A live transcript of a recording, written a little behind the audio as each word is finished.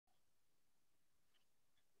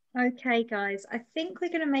Okay, guys, I think we're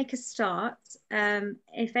going to make a start.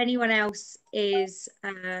 If anyone else is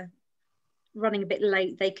running a bit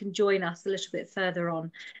late, they can join us a little bit further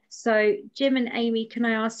on. So, Jim and Amy, can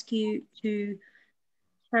I ask you to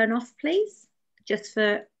turn off, please? Just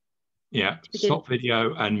for Yeah, to begin. stop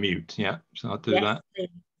video and mute. Yeah, so I'll do Yes, that. please.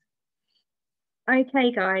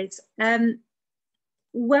 Okay, guys.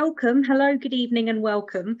 Welcome. Hello, good evening, and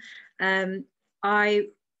welcome. I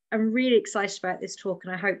am really excited about this talk,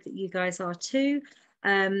 and I hope that you guys are too.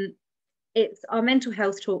 It's our mental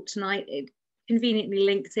health talk tonight. It conveniently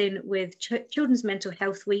links in with Children's Mental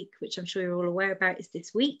Health Week, which I'm sure you're all aware about is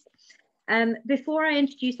this week. Before I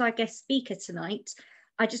introduce our guest speaker tonight,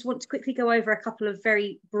 I just want to quickly go over a couple of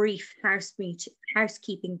very brief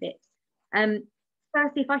housekeeping bits.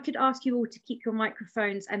 Firstly, if I could ask you all to keep your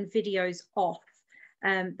microphones and videos off,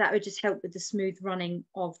 that would just help with the smooth running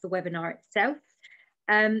of the webinar itself.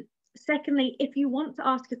 Secondly, if you want to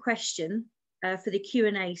ask a question for the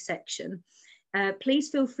Q&A section, please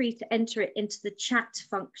feel free to enter it into the chat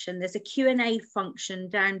function. There's a Q&A function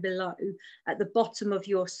down below at the bottom of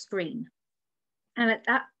your screen. And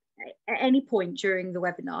at any point during the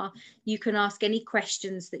webinar, you can ask any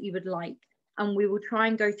questions that you would like, and we will try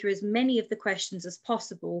and go through as many of the questions as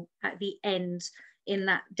possible at the end in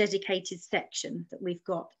that dedicated section that we've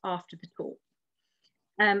got after the talk.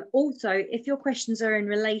 Also, if your questions are in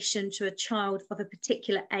relation to a child of a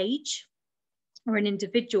particular age or an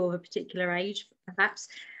individual of a particular age, perhaps,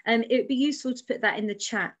 it would be useful to put that in the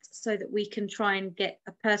chat so that we can try and get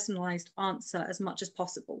a personalised answer as much as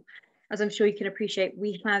possible. As I'm sure you can appreciate,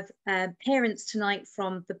 we have parents tonight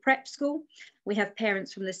from the prep school, we have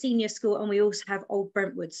parents from the senior school, and we also have Old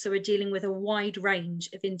Brentwoods. So we're dealing with a wide range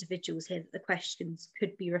of individuals here that the questions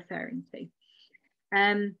could be referring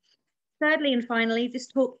to. Thirdly and finally, this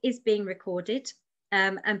talk is being recorded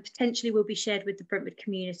and potentially will be shared with the Brentwood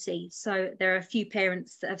community. So there are a few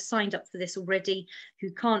parents that have signed up for this already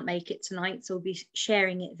who can't make it tonight, so we'll be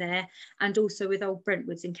sharing it there, and also with Old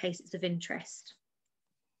Brentwoods in case it's of interest.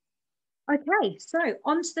 Okay, so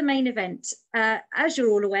on to the main event. As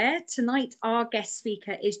you're all aware, tonight our guest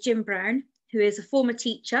speaker is Jim Brown, who is a former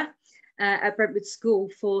teacher at Brentwood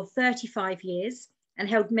School for 35 years and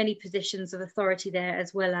held many positions of authority there,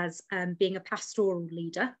 as well as being a pastoral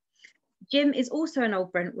leader. Jim is also an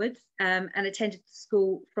Old Brentwood and attended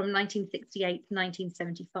school from 1968 to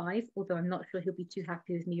 1975, although I'm not sure he'll be too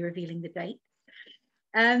happy with me revealing the date.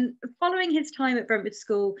 Following his time at Brentwood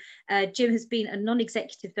School, Jim has been a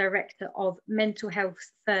non-executive director of Mental Health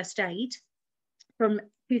First Aid from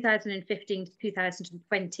 2015 to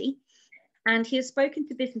 2020. And he has spoken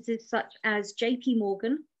to businesses such as JP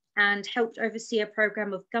Morgan and helped oversee a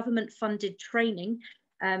program of government-funded training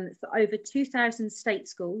for over 2,000 state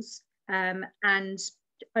schools and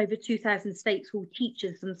over 2,000 state school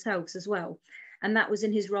teachers themselves as well. And that was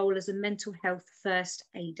in his role as a mental health first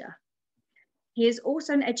aider. He is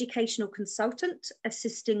also an educational consultant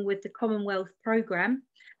assisting with the Commonwealth programme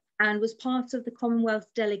and was part of the Commonwealth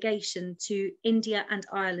delegation to India and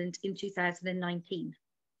Ireland in 2019.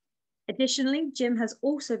 Additionally, Jim has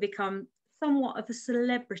also become somewhat of a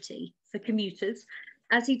celebrity for commuters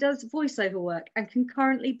as he does voiceover work and can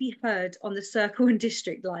currently be heard on the Circle and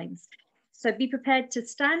District lines. So be prepared to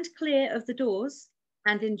stand clear of the doors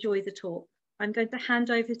and enjoy the talk. I'm going to hand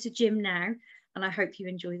over to Jim now, and I hope you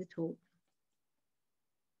enjoy the talk.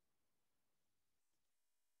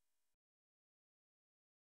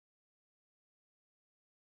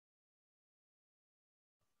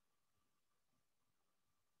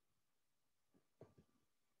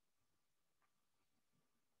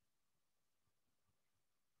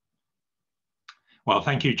 Well,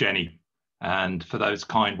 thank you, Jenny, and for those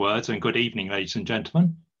kind words, and good evening, ladies and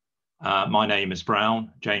gentlemen. My name is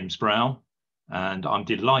Brown, James Brown, and I'm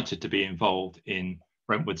delighted to be involved in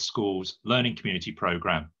Brentwood School's Learning Community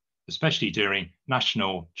Programme, especially during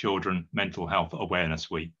National Children Mental Health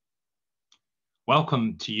Awareness Week.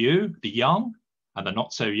 Welcome to you, the young and the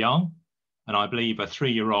not so young, and I believe a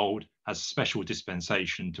 3-year-old has a special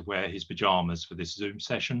dispensation to wear his pyjamas for this Zoom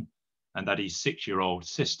session, and that his 6-year-old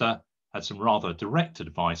sister had some rather direct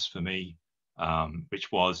advice for me,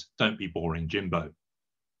 which was, don't be boring, Jimbo.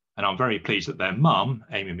 And I'm very pleased that their mum,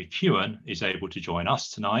 Amy Mckeown, is able to join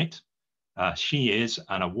us tonight. She is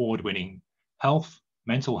an award-winning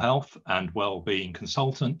mental health and wellbeing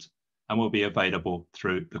consultant, and will be available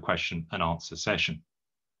through the question and answer session.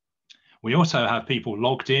 We also have people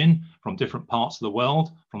logged in from different parts of the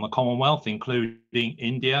world, from the Commonwealth, including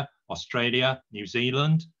India, Australia, New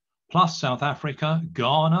Zealand, plus South Africa,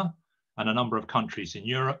 Ghana, and a number of countries in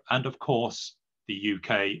Europe, and of course, the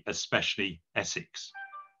UK, especially Essex.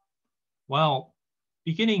 Well,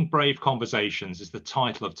 Beginning Brave Conversations is the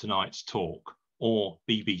title of tonight's talk, or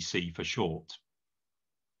BBC for short.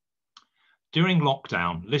 During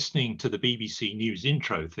lockdown, listening to the BBC News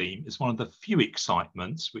intro theme is one of the few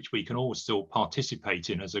excitements which we can all still participate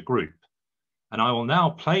in as a group. And I will now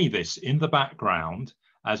play this in the background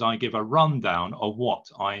as I give a rundown of what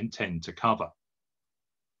I intend to cover.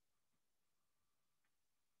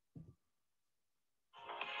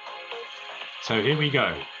 So here we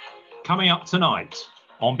go. Coming up tonight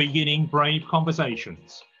on Beginning Brave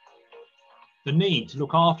Conversations, the need to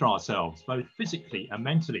look after ourselves both physically and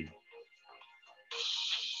mentally.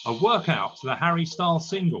 A workout to the Harry Styles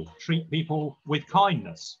single, Treat People with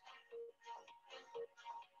Kindness.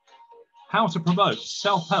 How to promote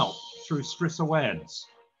self-help through stress awareness.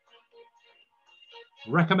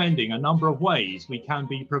 Recommending a number of ways we can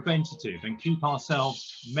be preventative and keep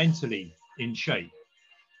ourselves mentally in shape.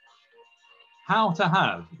 How to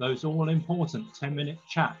have those all-important 10-minute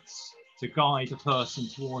chats to guide a person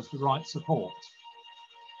towards the right support.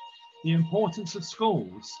 The importance of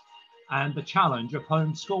schools and the challenge of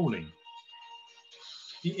homeschooling.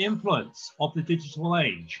 The influence of the digital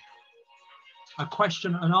age. A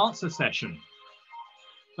question and answer session,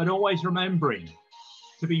 but always remembering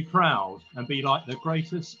to be proud and be like the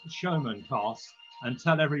greatest showman class and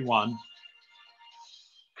tell everyone,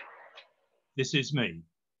 this is me.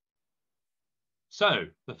 So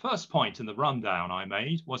the first point in the rundown I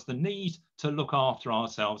made was the need to look after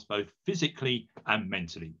ourselves both physically and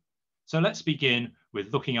mentally. So let's begin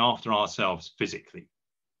with looking after ourselves physically.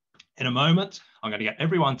 In a moment, I'm going to get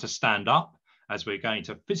everyone to stand up as we're going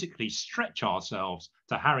to physically stretch ourselves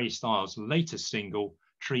to Harry Styles' latest single,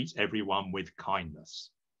 Treat Everyone with Kindness.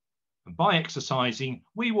 And by exercising,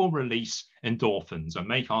 we will release endorphins and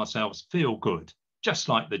make ourselves feel good, just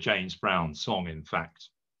like the James Brown song, in fact.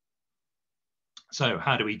 So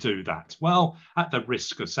how do we do that? Well, at the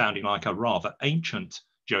risk of sounding like a rather ancient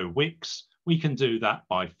Joe Wicks, we can do that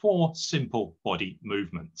by 4 simple body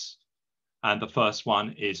movements. And the first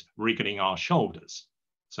one is wriggling our shoulders.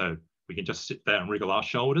 So we can just sit there and wriggle our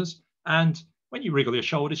shoulders. And when you wriggle your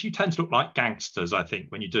shoulders, you tend to look like gangsters, I think,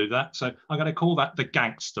 when you do that. So I'm going to call that the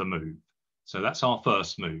gangster move. So that's our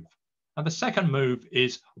first move. And the second move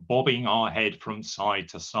is bobbing our head from side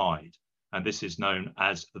to side. And this is known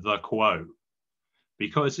as the quo,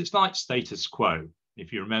 because it's like status quo.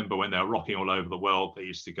 If you remember when they were rocking all over the world, they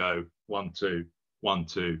used to go 1, 2, 1,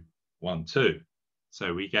 2, 1, 2.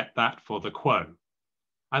 So we get that for the quo.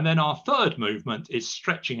 And then our third movement is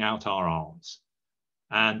stretching out our arms.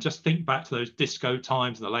 And just think back to those disco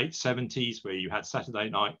times in the late 70s where you had Saturday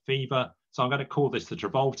Night Fever. So I'm going to call this the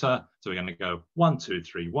Travolta. So we're going to go 1, 2,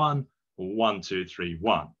 3, 1, 1, 2, 3,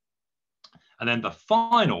 1. And then the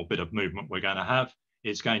final bit of movement we're going to have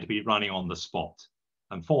is going to be running on the spot.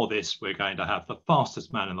 And for this, we're going to have the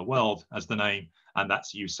fastest man in the world as the name, and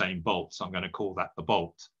that's Usain Bolt. So I'm going to call that the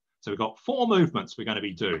Bolt. So we've got 4 movements we're going to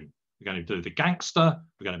be doing. We're going to do the gangster,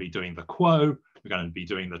 we're going to be doing the quo, we're going to be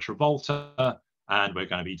doing the Travolta, and we're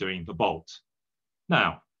going to be doing the Bolt.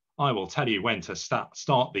 Now, I will tell you when to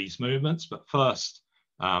start these movements, but first,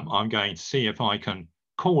 I'm going to see if I can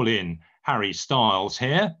call in Harry Styles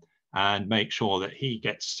here and make sure that he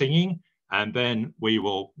gets singing, and then we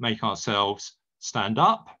will make ourselves stand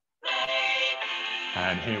up.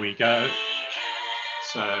 And here we go.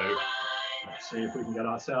 So let's see if we can get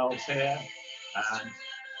ourselves here. And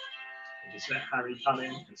we'll just let Harry come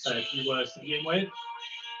in and say a few words to begin with.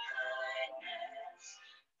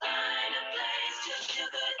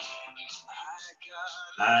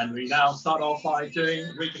 And we now start off by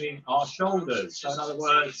doing wriggling our shoulders. So in other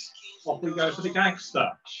words, off we go for the gangster.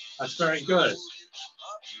 That's very good.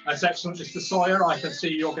 That's excellent, Mr. Sawyer. I can see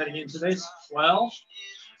you're getting into this well.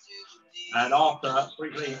 And after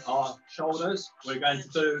wriggling our shoulders, we're going to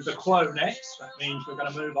do the quo next. That means we're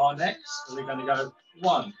going to move our necks. So we're going to go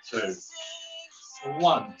 1, 2,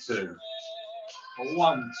 1, 2,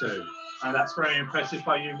 1, 2. And that's very impressive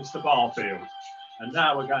by you, Mr. Barfield. And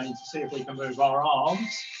now we're going to see if we can move our arms.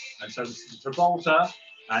 And so this is the Travolta.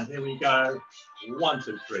 And here we go. 1,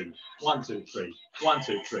 2, 3, 1, 2, 3, 1,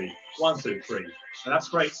 2, 3, 1, 2, 3. And that's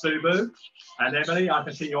great, Subu. And Emily, I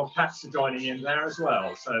can see your cats are joining in there as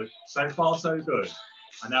well. So far, so good.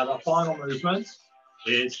 And now the final movement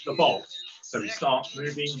is the bolt. So we start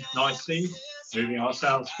moving nicely, moving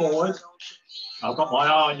ourselves forward. I've got my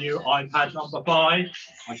eye on you, iPad number 5.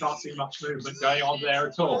 I can't see much movement going on there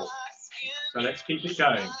at all. So let's keep it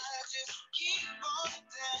going.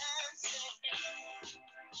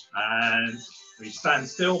 And we stand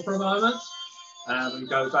still for a moment and we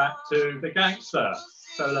go back to the gangster.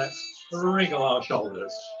 So let's wriggle our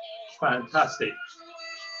shoulders. Fantastic.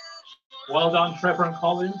 Well done, Trevor and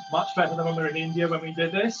Colin. Much better than when we were in India when we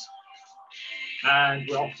did this. And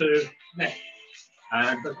we're off to neck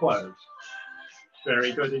and the close.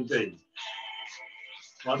 Very good indeed.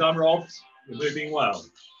 Well done, Robs. You're moving well.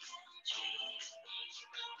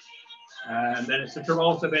 And then it's a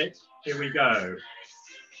Travolta bit. Here we go.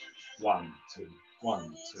 1, 2,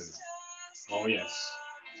 1, 2. Oh yes,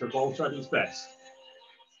 Travolta at his best.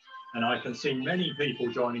 And I can see many people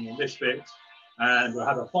joining in this bit. And we'll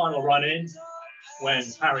have a final run in when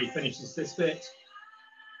Harry finishes this bit.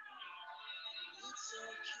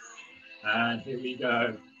 And here we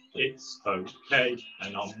go. It's okay.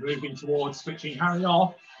 And I'm moving towards switching Harry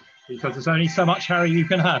off because there's only so much Harry you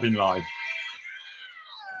can have in life.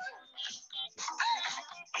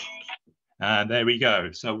 And there we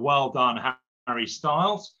go. So well done, Harry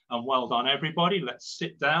Styles, and well done, everybody. Let's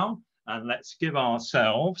sit down and let's give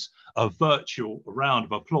ourselves a virtual round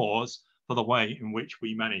of applause for the way in which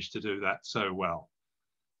we managed to do that so well.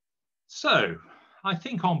 So I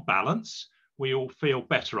think on balance, we all feel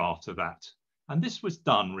better after that. And this was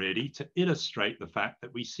done really to illustrate the fact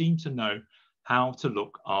that we seem to know how to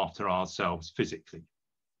look after ourselves physically.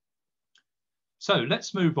 So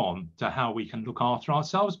let's move on to how we can look after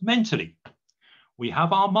ourselves mentally. We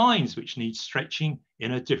have our minds which need stretching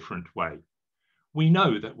in a different way. We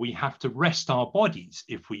know that we have to rest our bodies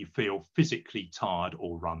if we feel physically tired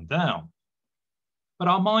or run down. But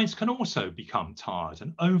our minds can also become tired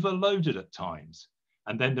and overloaded at times.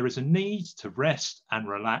 And then there is a need to rest and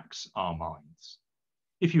relax our minds.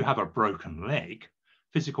 If you have a broken leg,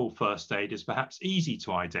 physical first aid is perhaps easy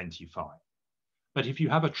to identify. But if you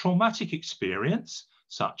have a traumatic experience,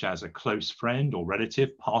 such as a close friend or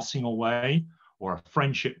relative passing away, or a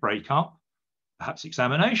friendship breakup, perhaps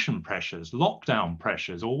examination pressures, lockdown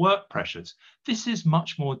pressures, or work pressures, this is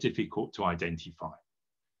much more difficult to identify.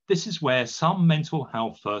 This is where some mental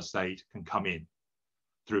health first aid can come in,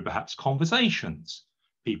 through perhaps conversations,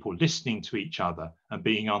 people listening to each other and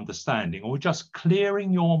being understanding, or just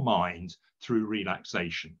clearing your mind through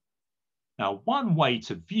relaxation. Now, one way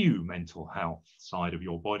to view mental health side of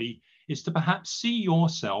your body is to perhaps see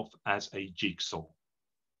yourself as a jigsaw.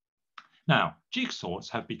 Now, jigsaws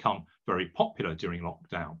have become very popular during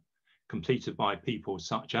lockdown, completed by people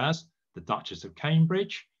such as the Duchess of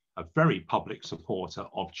Cambridge, a very public supporter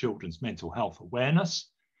of children's mental health awareness,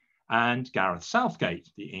 and Gareth Southgate,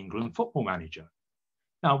 the England football manager.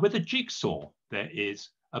 Now, with a jigsaw, there is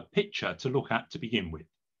a picture to look at to begin with,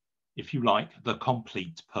 if you like, the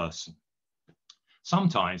complete person.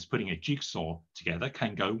 Sometimes putting a jigsaw together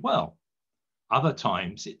can go well. Other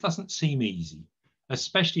times it doesn't seem easy,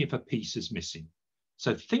 especially if a piece is missing.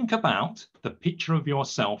 So think about the picture of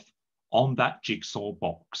yourself on that jigsaw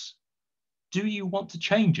box. Do you want to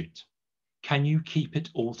change it? Can you keep it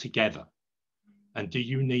all together? And do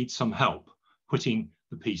you need some help putting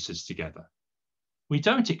the pieces together? We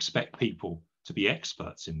don't expect people to be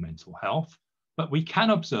experts in mental health, but we can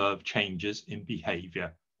observe changes in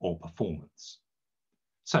behavior or performance.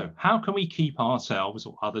 So how can we keep ourselves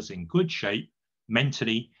or others in good shape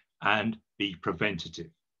mentally and be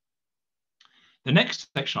preventative? The next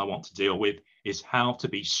section I want to deal with is how to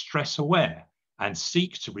be stress aware and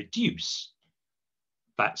seek to reduce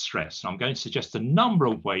that stress. And I'm going to suggest a number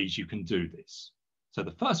of ways you can do this. So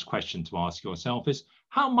the first question to ask yourself is,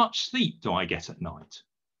 how much sleep do I get at night?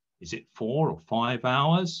 Is it 4 or 5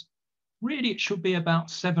 hours? Really, it should be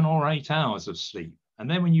about 7 or 8 hours of sleep. And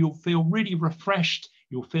then when you'll feel really refreshed,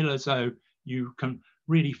 you'll feel as though you can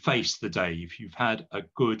really face the day if you've had a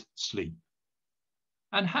good sleep.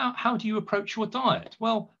 And how do you approach your diet?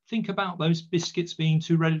 Well, think about those biscuits being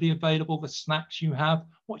too readily available, the snacks you have.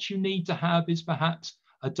 What you need to have is perhaps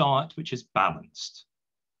a diet which is balanced.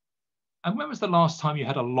 And when was the last time you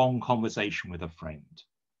had a long conversation with a friend,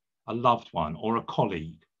 a loved one, or a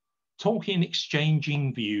colleague, talking,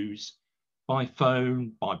 exchanging views by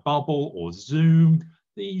phone, by bubble, or Zoom?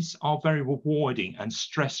 These are very rewarding and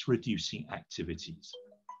stress-reducing activities.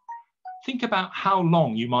 Think about how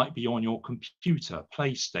long you might be on your computer,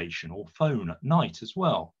 PlayStation, or phone at night as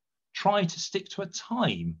well. Try to stick to a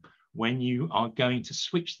time when you are going to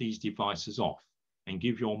switch these devices off and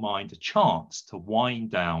give your mind a chance to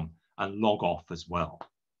wind down and log off as well.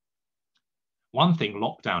 One thing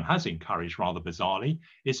lockdown has encouraged, rather bizarrely,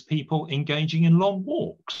 is people engaging in long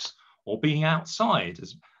walks or being outside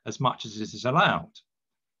as much as it is allowed.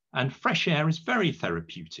 And fresh air is very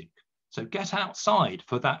therapeutic. So get outside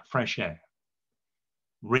for that fresh air.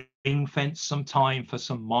 Ring fence some time for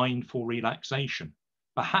some mindful relaxation.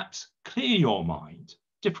 Perhaps clear your mind.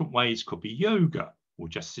 Different ways could be yoga or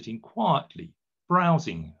just sitting quietly,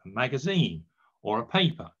 browsing a magazine or a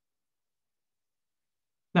paper.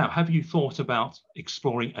 Now, have you thought about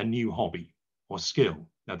exploring a new hobby or skill?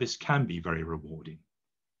 Now, this can be very rewarding.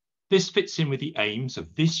 This fits in with the aims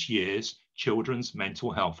of this year's Children's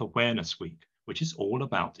Mental Health Awareness Week, which is all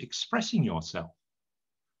about expressing yourself.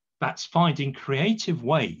 That's finding creative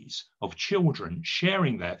ways of children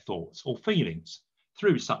sharing their thoughts or feelings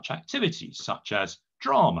through such activities such as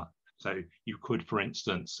drama. So you could, for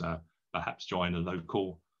instance, perhaps join a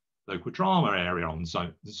local drama area on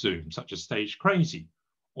Zoom, such as Stage Crazy,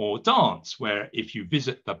 or dance, where if you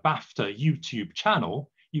visit the BAFTA YouTube channel,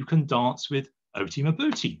 you can dance with Oti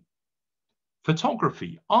Mabuti.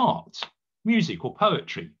 Photography, art, music or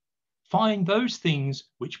poetry. Find those things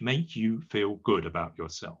which make you feel good about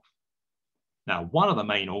yourself. Now, one of the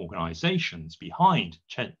main organisations behind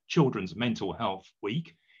Children's Mental Health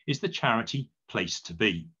Week is the charity Place to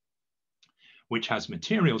Be, which has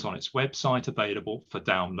materials on its website available for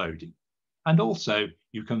downloading. And also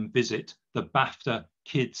you can visit the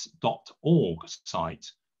BAFTAkids.org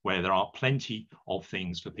site, where there are plenty of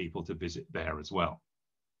things for people to visit there as well.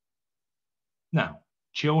 Now,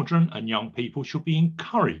 children and young people should be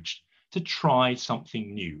encouraged to try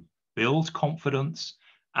something new, build confidence,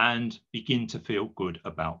 and begin to feel good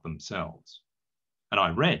about themselves. And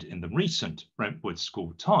I read in the recent Brentwood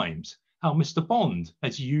School Times how Mr. Bond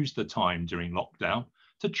has used the time during lockdown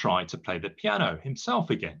to try to play the piano himself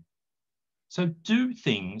again. So do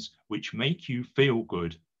things which make you feel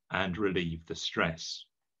good and relieve the stress.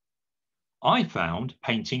 I found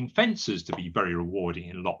painting fences to be very rewarding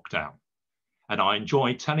in lockdown, and I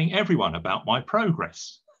enjoy telling everyone about my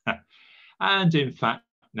progress. And in fact,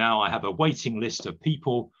 now I have a waiting list of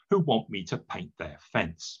people who want me to paint their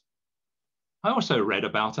fence. I also read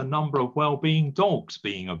about a number of well-being dogs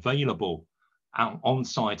being available on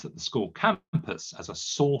site at the school campus as a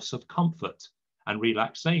source of comfort and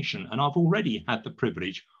relaxation, and I've already had the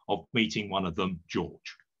privilege of meeting one of them,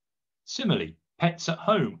 George. Similarly, pets at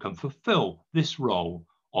home can fulfill this role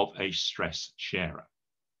of a stress sharer.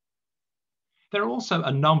 There are also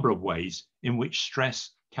a number of ways in which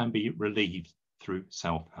stress can be relieved through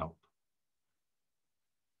self-help.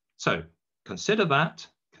 So consider that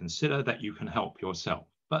you can help yourself.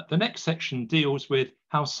 But the next section deals with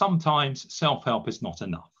how sometimes self-help is not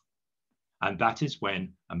enough. And that is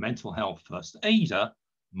when a mental health first aider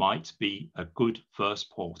might be a good first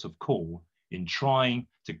port of call in trying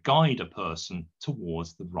to guide a person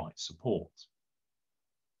towards the right support.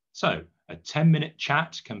 So a 10-minute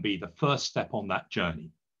chat can be the first step on that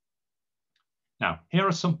journey. Now, here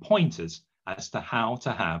are some pointers as to how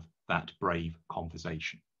to have that brave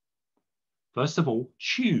conversation. First of all,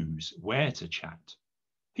 choose where to chat.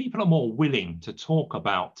 People are more willing to talk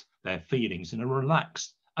about their feelings in a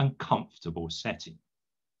relaxed and comfortable setting.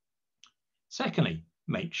 Secondly,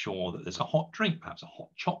 make sure that there's a hot drink, perhaps a hot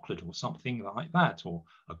chocolate or something like that, or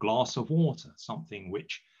a glass of water, something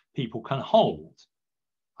which people can hold.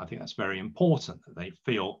 I think that's very important, that they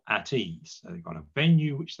feel at ease. So they've got a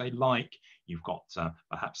venue which they like, you've got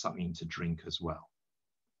perhaps something to drink as well.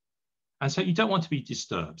 And so you don't want to be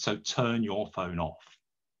disturbed, so turn your phone off.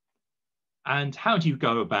 And how do you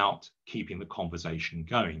go about keeping the conversation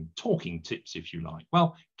going? Talking tips, if you like.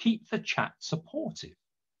 Well, keep the chat supportive,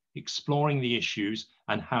 exploring the issues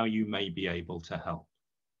and how you may be able to help.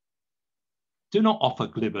 Do not offer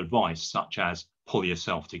glib advice such as pull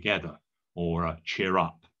yourself together or cheer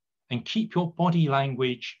up, and keep your body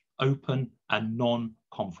language open and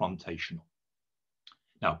non-confrontational.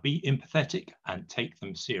 Now, be empathetic and take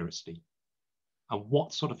them seriously. And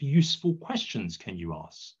what sort of useful questions can you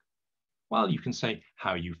ask? Well, you can say,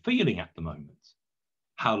 how are you feeling at the moment?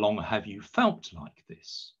 How long have you felt like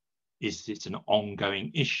this? Is it an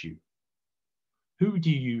ongoing issue? Who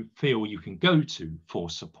do you feel you can go to for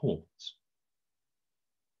support?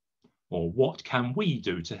 Or what can we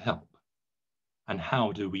do to help? And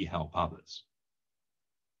how do we help others?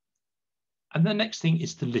 And the next thing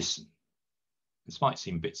is to listen. This might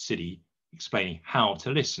seem a bit silly explaining how to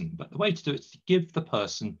listen, but the way to do it is to give the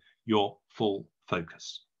person your full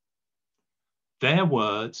focus. Their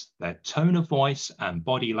words, their tone of voice and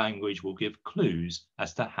body language will give clues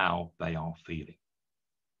as to how they are feeling.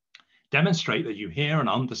 Demonstrate that you hear and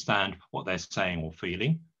understand what they're saying or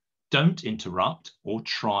feeling. Don't interrupt or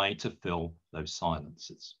try to fill those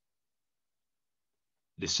silences.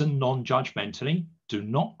 Listen non-judgmentally. Do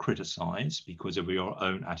not criticize because of your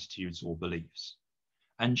own attitudes or beliefs.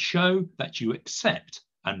 And show that you accept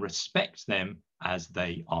and respect them as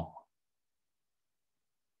they are.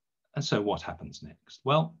 And so what happens next?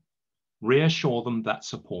 Well, reassure them that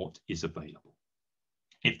support is available.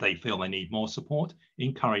 If they feel they need more support,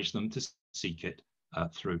 encourage them to seek it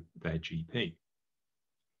through their GP.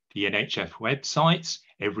 The NHS websites,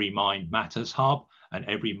 Every Mind Matters Hub and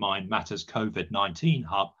Every Mind Matters COVID-19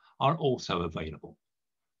 Hub are also available,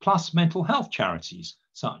 plus mental health charities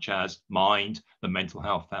such as Mind, the Mental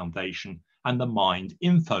Health Foundation, and the Mind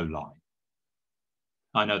Info Line.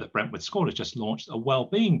 I know that Brentwood School has just launched a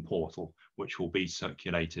wellbeing portal, which will be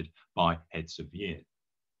circulated by heads of year.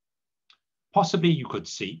 Possibly you could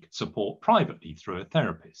seek support privately through a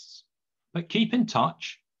therapist, but keep in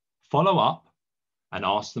touch, follow up, and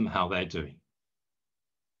ask them how they're doing.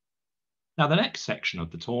 Now, the next section of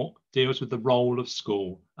the talk deals with the role of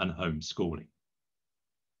school and homeschooling.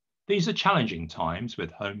 These are challenging times,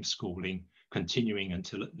 with homeschooling continuing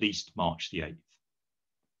until at least March the 8th.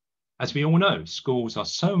 As we all know, schools are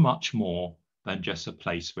so much more than just a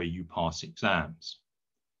place where you pass exams.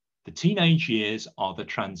 The teenage years are the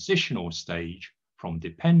transitional stage from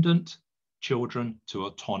dependent children to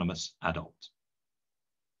autonomous adult.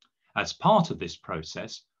 As part of this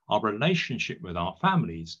process, our relationship with our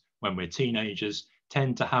families when we're teenagers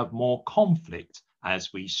tend to have more conflict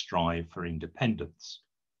as we strive for independence.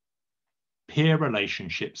 Peer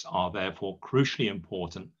relationships are therefore crucially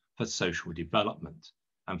important for social development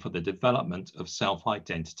and for the development of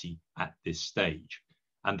self-identity at this stage.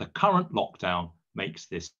 And the current lockdown makes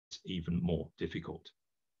this even more difficult.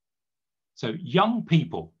 So young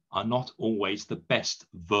people are not always the best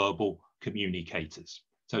verbal communicators.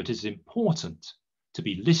 So it is important to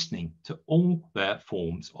be listening to all their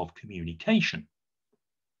forms of communication.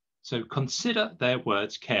 So consider their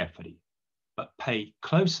words carefully, but pay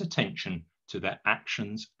close attention to their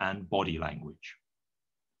actions and body language.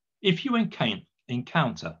 If you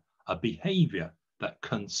encounter a behavior that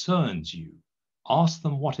concerns you, ask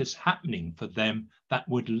them what is happening for them that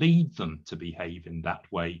would lead them to behave in that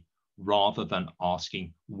way, rather than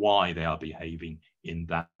asking why they are behaving in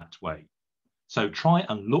that way. So try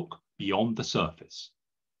and look beyond the surface.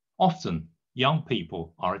 Often, young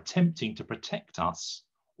people are attempting to protect us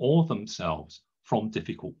or themselves from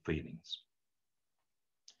difficult feelings.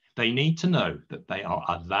 They need to know that they are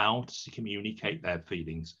allowed to communicate their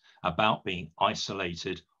feelings about being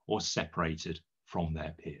isolated or separated from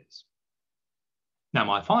their peers. Now,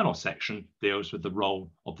 my final section deals with the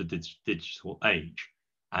role of the digital age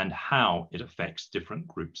and how it affects different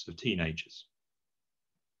groups of teenagers.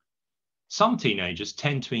 Some teenagers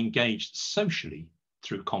tend to engage socially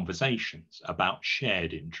through conversations about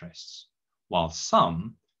shared interests, while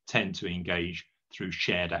some tend to engage through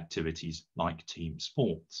shared activities like team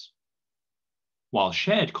sports. While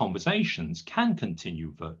shared conversations can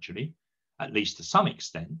continue virtually, at least to some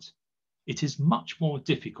extent, it is much more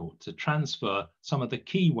difficult to transfer some of the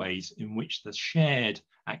key ways in which the shared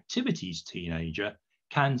activities teenager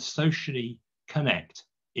can socially connect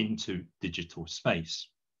into digital space.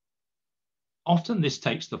 Often this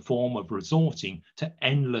takes the form of resorting to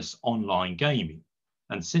endless online gaming,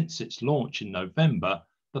 and since its launch in November,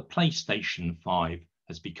 the PlayStation 5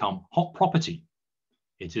 has become hot property.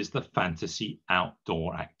 It is the fantasy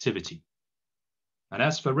outdoor activity. And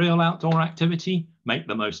as for real outdoor activity, make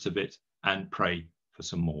the most of it and pray for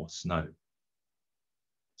some more snow.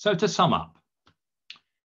 So to sum up,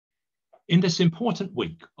 in this important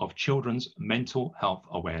week of children's mental health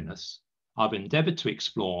awareness, I've endeavoured to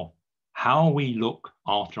explore how we look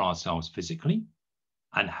after ourselves physically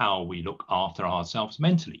and how we look after ourselves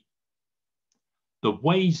mentally, the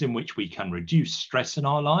ways in which we can reduce stress in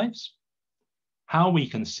our lives, how we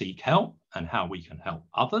can seek help and how we can help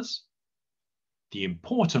others, the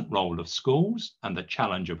important role of schools and the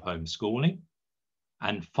challenge of homeschooling,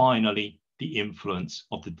 and finally, the influence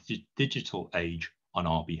of the digital age on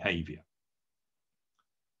our behaviour.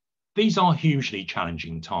 These are hugely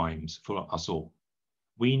challenging times for us all.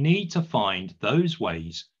 We need to find those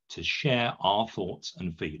ways to share our thoughts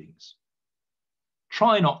and feelings.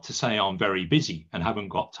 Try not to say I'm very busy and haven't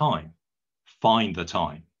got time. Find the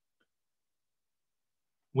time.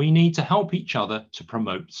 We need to help each other to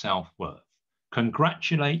promote self-worth,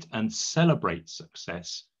 congratulate and celebrate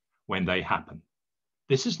success when they happen.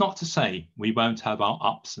 This is not to say we won't have our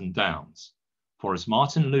ups and downs, for as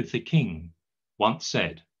Martin Luther King once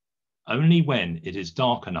said, only when it is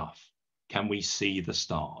dark enough can we see the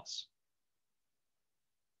stars.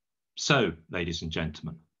 So, ladies and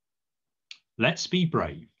gentlemen, let's be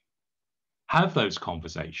brave. Have those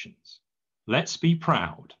conversations. Let's be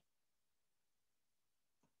proud.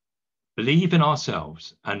 Believe in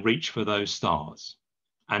ourselves and reach for those stars.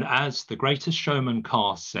 And as the Greatest Showman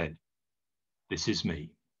cast said, this is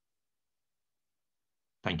me.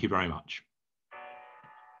 Thank you very much.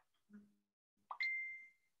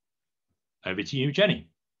 Over to you, Jenny.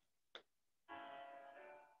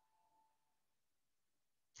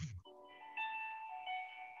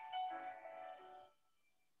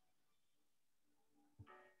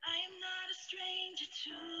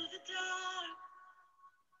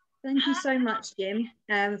 Thank you so much, Jim,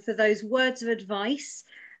 for those words of advice.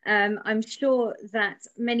 I'm sure that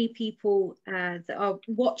many people that are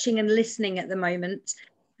watching and listening at the moment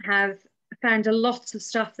have found a lot of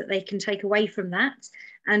stuff that they can take away from that,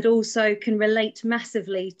 and also can relate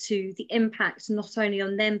massively to the impact not only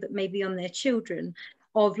on them but maybe on their children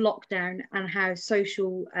of lockdown, and how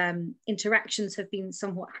social interactions have been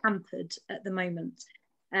somewhat hampered at the moment.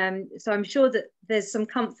 So I'm sure that there's some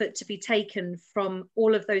comfort to be taken from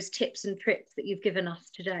all of those tips and tricks that you've given us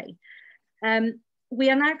today. We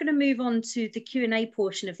are now going to move on to the Q&A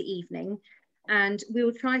portion of the evening, and we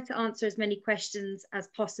will try to answer as many questions as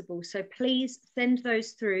possible. So please send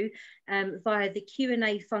those through via the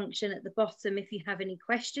Q&A function at the bottom if you have any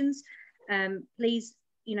questions. Please,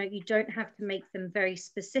 you don't have to make them very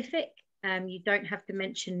specific. You don't have to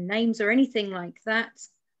mention names or anything like that.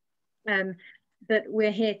 But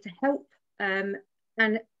we're here to help.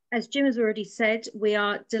 And as Jim has already said, we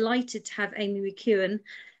are delighted to have Amy Mckeown,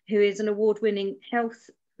 who is an award-winning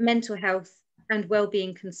mental health and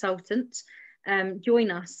wellbeing consultant, join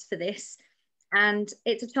us for this. And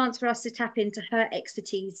it's a chance for us to tap into her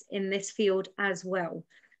expertise in this field as well.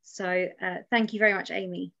 So thank you very much,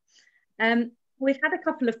 Amy. We've had a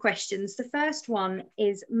couple of questions. The first one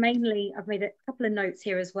is mainly, I've made a couple of notes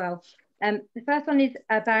here as well. The first one is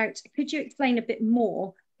about, could you explain a bit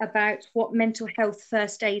more about what mental health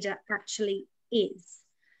first aider actually is?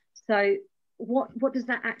 So what does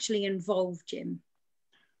that actually involve, Jim?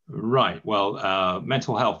 Right, well,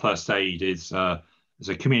 Mental Health First Aid is a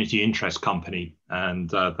community interest company, and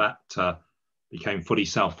that became fully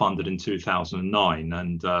self-funded in 2009.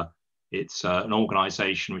 And it's an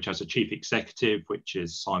organisation which has a chief executive, which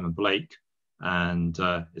is Simon Blake, and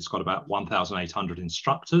it's got about 1,800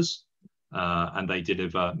 instructors. And they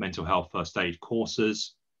deliver mental health first aid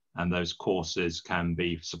courses, and those courses can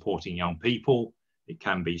be supporting young people, it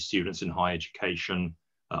can be students in higher education,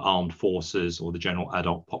 armed forces, or the general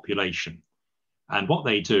adult population. And what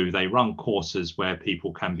they do, they run courses where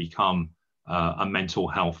people can become a mental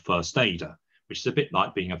health first aider, which is a bit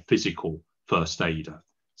like being a physical first aider.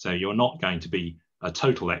 So you're not going to be a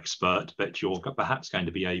total expert, but you're perhaps going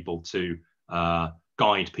to be able to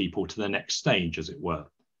guide people to the next stage, as it were.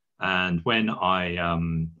 And when I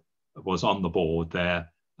was on the board there,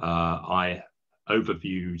 I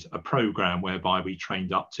overviewed a program whereby we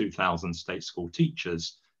trained up 2,000 state school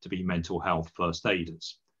teachers to be mental health first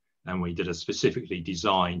aiders. And we did a specifically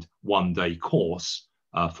designed one-day course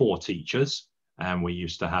for teachers. And we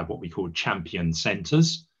used to have what we called champion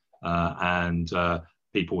centres. And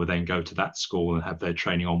people would then go to that school and have their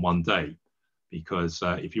training on one day. Because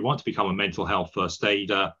if you want to become a mental health first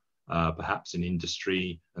aider, perhaps in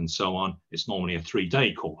industry and so on, it's normally a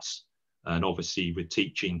 3-day course. And obviously with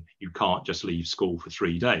teaching, you can't just leave school for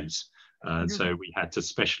 3 days. So we had to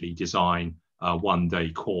specially design a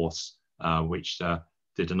one-day course, which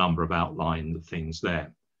did a number of outlined things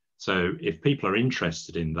there. So if people are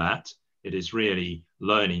interested in that, it is really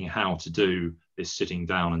learning how to do this sitting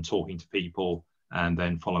down and talking to people and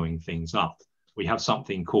then following things up. We have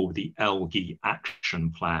something called the ELGI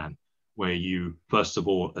action plan, where you first of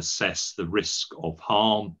all assess the risk of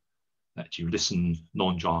harm, that you listen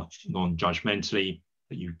non-judgmentally,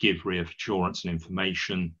 that you give reassurance and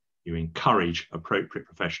information, you encourage appropriate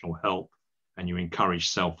professional help, and you encourage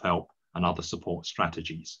self-help and other support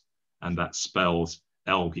strategies. And that spells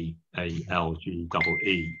ELGI,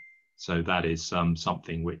 A-L-G-E-E. So that is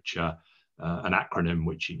something which, an acronym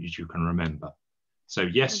which you can remember. So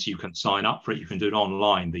yes, you can sign up for it. You can do it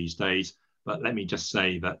online these days. But let me just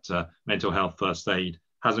say that mental health first aid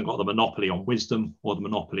hasn't got the monopoly on wisdom or the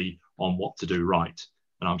monopoly on what to do right.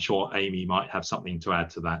 And I'm sure Amy might have something to add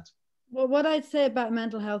to that. Well, what I'd say about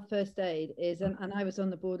mental health first aid is, and I was on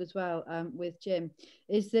the board as well with Jim,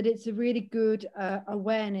 is that it's a really good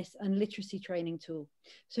awareness and literacy training tool.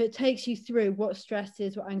 So it takes you through what stress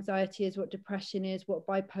is, what anxiety is, what depression is, what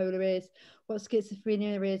bipolar is, what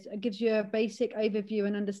schizophrenia is. It gives you a basic overview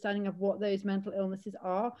and understanding of what those mental illnesses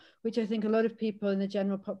are, which I think a lot of people in the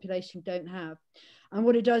general population don't have. And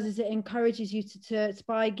what it does is it encourages you to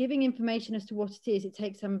by giving information as to what it is, it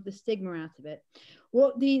takes some of the stigma out of it.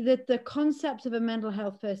 What the concept of a mental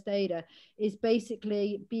health first aider is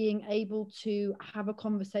basically being able to have a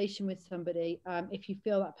conversation with somebody if you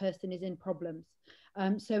feel that person is in problems.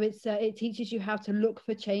 So it teaches you how to look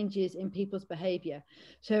for changes in people's behavior.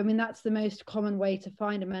 So, I mean, that's the most common way to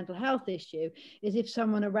find a mental health issue, is if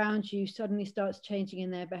someone around you suddenly starts changing in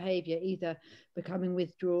their behavior, either becoming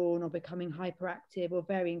withdrawn or becoming hyperactive or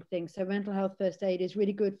varying things. So mental health first aid is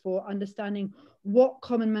really good for understanding what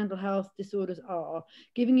common mental health disorders are,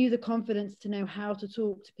 giving you the confidence to know how to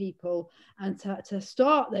talk to people and to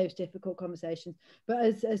start those difficult conversations. But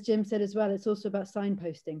as Jim said as well, it's also about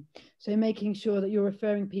signposting. So making sure that you're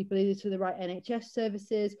referring people either to the right NHS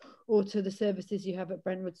services or to the services you have at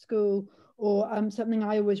Brentwood School, or something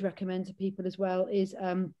I always recommend to people as well is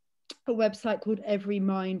a website called Every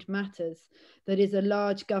Mind Matters, that is a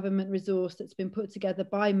large government resource that's been put together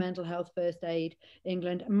by Mental Health First Aid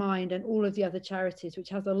England, Mind, and all of the other charities, which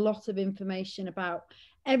has a lot of information about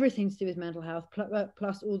everything to do with mental health,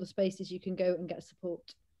 plus all the spaces you can go and get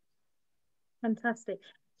support. Fantastic.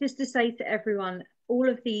 Just to say to everyone, all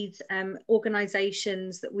of these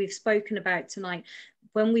organisations that we've spoken about tonight,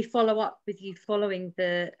 when we follow up with you following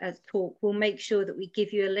the talk, we'll make sure that we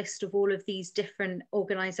give you a list of all of these different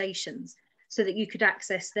organisations so that you could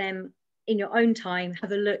access them in your own time,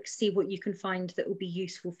 have a look, see what you can find that will be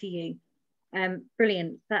useful for you.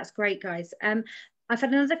 Brilliant. That's great, guys. I've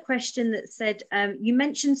had another question that said, you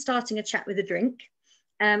mentioned starting a chat with a drink.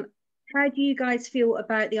 How do you guys feel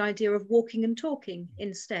about the idea of walking and talking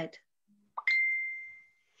instead?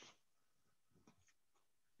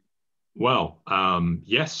 Well,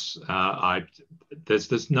 yes,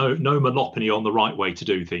 there's no monopoly on the right way to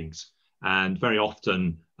do things, and very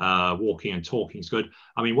often walking and talking is good.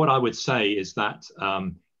 I mean, what I would say is that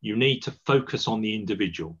you need to focus on the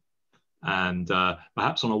individual, and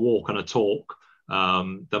perhaps on a walk and a talk,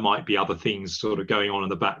 there might be other things sort of going on in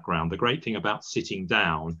the background. The great thing about sitting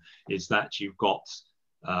down is that you've got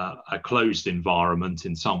a closed environment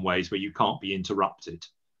in some ways where you can't be interrupted.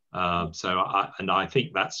 I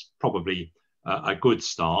think that's probably a good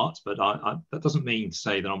start, but that doesn't mean to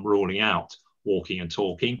say that I'm ruling out walking and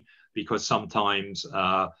talking, because sometimes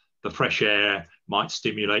the fresh air might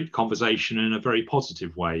stimulate conversation in a very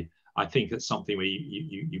positive way. I think it's something where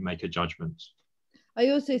you make a judgment. I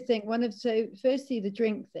also think firstly, the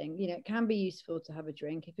drink thing, it can be useful to have a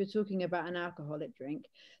drink. If you're talking about an alcoholic drink,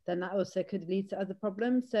 then that also could lead to other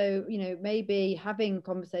problems. So, maybe having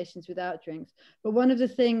conversations without drinks. But one of the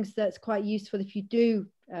things that's quite useful if you do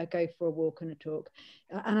go for a walk and a talk,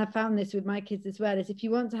 and I found this with my kids as well, is if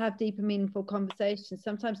you want to have deeper, meaningful conversations,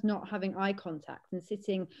 sometimes not having eye contact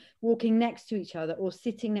and walking next to each other or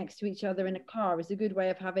sitting next to each other in a car is a good way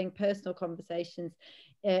of having personal conversations.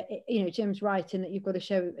 Jim's right in that you've got to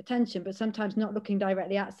show attention, but sometimes not looking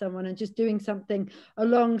directly at someone and just doing something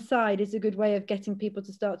alongside is a good way of getting people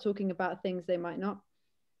to start talking about things they might not.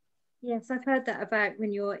 Yes, I've heard that about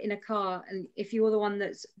when you're in a car, and if you're the one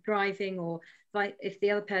that's driving, or if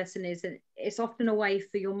the other person is, it's often a way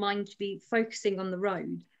for your mind to be focusing on the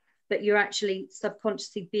road, but you're actually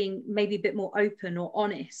subconsciously being maybe a bit more open or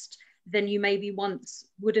honest than you maybe once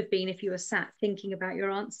would have been if you were sat thinking about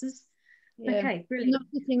your answers. Yeah. Okay, brilliant. Not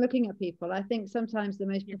sitting looking at people. I think sometimes the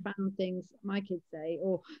most profound things my kids say,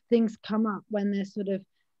 or things come up when they're sort of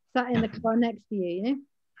sat in the car next to you,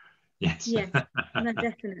 Yes. Yes, no,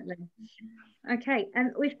 definitely. Okay,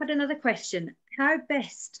 and we've had another question. How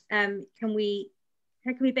can we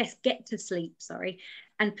best get to sleep,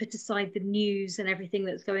 and put aside the news and everything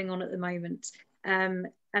that's going on at the moment?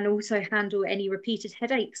 And also handle any repeated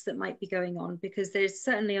headaches that might be going on, because there's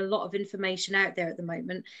certainly a lot of information out there at the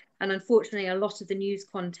moment. And unfortunately, a lot of the news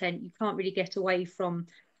content, you can't really get away from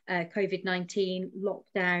COVID-19,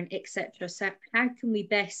 lockdown, etc. So how can we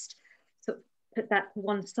best sort of put that to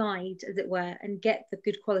one side, as it were, and get the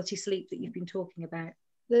good quality sleep that you've been talking about?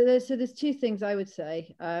 So there's two things I would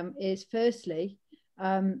say. Is firstly,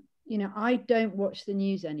 I don't watch the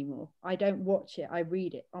news anymore. I don't watch it. I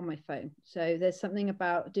read it on my phone. So there's something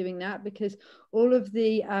about doing that, because all of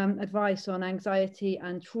the advice on anxiety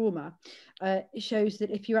and trauma shows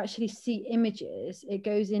that if you actually see images, it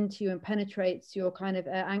goes into and penetrates your kind of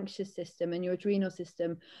anxious system and your adrenal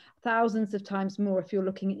system thousands of times more if you're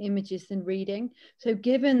looking at images than reading. So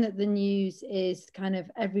given that the news is kind of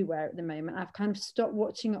everywhere at the moment, I've kind of stopped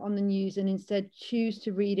watching it on the news and instead choose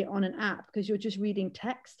to read it on an app, because you're just reading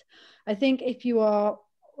text. I think if you are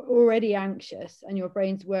already anxious and your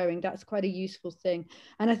brain's whirring, that's quite a useful thing.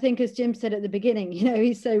 And I think, as Jim said at the beginning,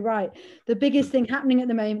 he's so right. The biggest thing happening at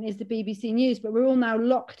the moment is the BBC News, but we're all now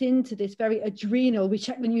locked into this very adrenal, we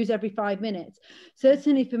check the news every 5 minutes.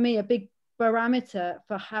 Certainly for me, a big barometer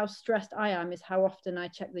for how stressed I am is how often I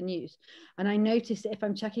check the news. And I notice that if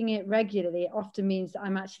I'm checking it regularly, it often means that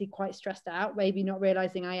I'm actually quite stressed out, maybe not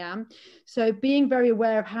realizing I am. So being very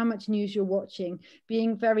aware of how much news you're watching,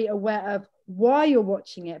 being very aware of why you're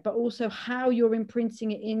watching it, but also how you're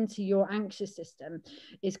imprinting it into your anxious system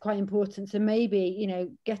is quite important. So maybe, you know,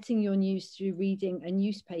 getting your news through reading a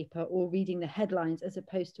newspaper or reading the headlines as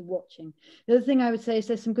opposed to watching. The other thing I would say is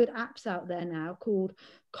there's some good apps out there now called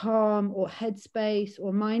Calm or Headspace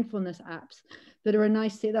or mindfulness apps that are a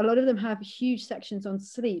nice thing. A lot of them have huge sections on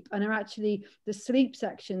sleep, and are actually, the sleep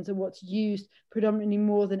sections are what's used predominantly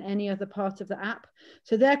more than any other part of the app.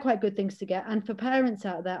 So they're quite good things to get. And for parents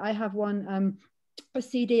out there, I have one, a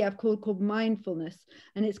CD I've called Mindfulness,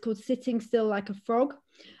 and it's called Sitting Still Like a Frog.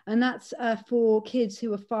 And that's for kids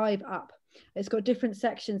who are 5 up. It's got different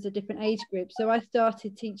sections of different age groups. So I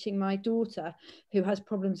started teaching my daughter, who has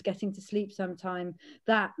problems getting to sleep sometime,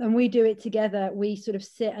 that, and we do it together. We sort of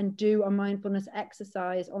sit and do a mindfulness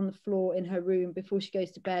exercise on the floor in her room before she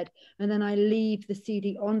goes to bed. And then I leave the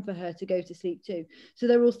CD on for her to go to sleep too. So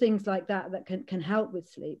there are all things like that that can help with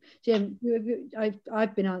sleep. Jim,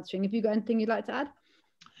 I've been answering. Have you got anything you'd like to add?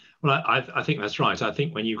 Well, I think that's right. I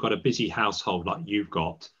think when you've got a busy household like you've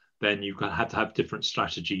got, then you've got to have different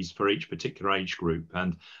strategies for each particular age group.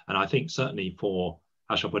 And I think certainly for,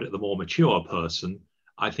 how shall I put it, the more mature person,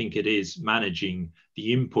 I think it is managing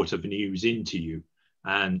the input of news into you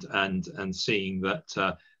and seeing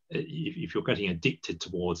that if you're getting addicted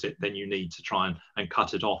towards it, then you need to try and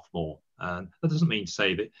cut it off more. And that doesn't mean to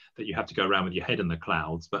say that you have to go around with your head in the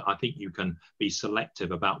clouds, but I think you can be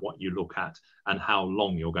selective about what you look at and how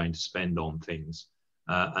long you're going to spend on things.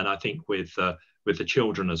 And I think with the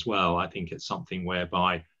children as well, I think it's something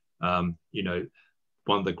whereby, you know,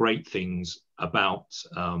 one of the great things about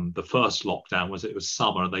the first lockdown was it was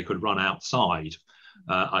summer and they could run outside.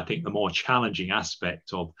 I think the more challenging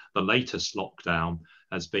aspect of the latest lockdown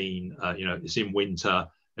has been, you know, it's in winter,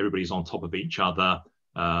 everybody's on top of each other.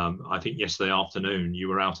 I think yesterday afternoon you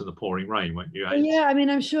were out in the pouring rain, weren't you? Yeah, I mean,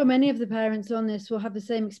 I'm sure many of the parents on this will have the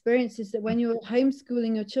same experiences, that when you're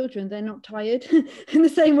homeschooling your children, they're not tired in the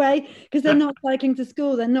same way because they're not cycling to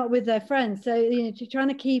school, they're not with their friends. So, you know, trying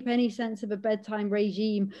to keep any sense of a bedtime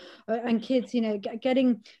regime and kids, you know,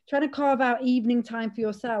 trying to carve out evening time for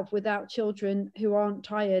yourself without children who aren't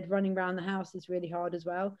tired running around the house is really hard as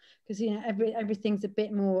well, because, you know, everything's a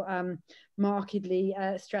bit more markedly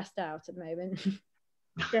stressed out at the moment.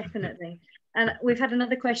 Definitely. And we've had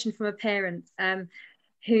another question from a parent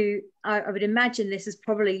who I would imagine this is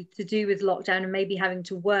probably to do with lockdown and maybe having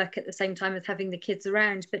to work at the same time as having the kids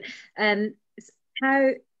around. But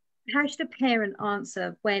how should a parent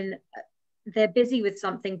answer when they're busy with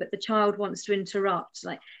something but the child wants to interrupt?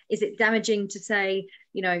 Like, is it damaging to say,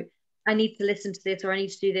 you know, I need to listen to this, or I need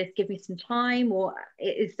to do this, give me some time? Or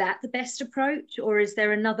is that the best approach? Or is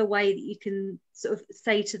there another way that you can sort of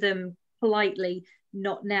say to them politely,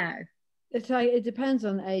 not now? It's like, it depends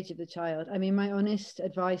on the age of the child. I mean, my honest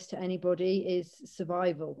advice to anybody is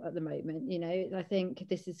survival at the moment. You know, I think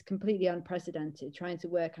this is completely unprecedented, trying to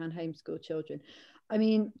work and homeschool children. I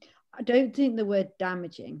mean, I don't think the word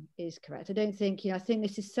damaging is correct. I don't think, you know, I think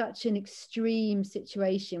this is such an extreme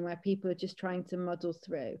situation where people are just trying to muddle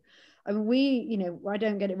through. I mean, you know, I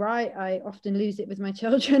don't get it right. I often lose it with my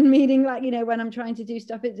children, meaning, like, you know, when I'm trying to do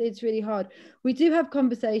stuff, it's really hard. We do have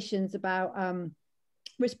conversations about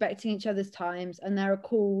respecting each other's times, and there are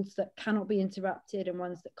calls that cannot be interrupted and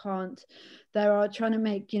ones that can't. There are trying to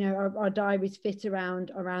make, you know, our diaries fit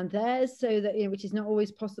around theirs, so that, you know, which is not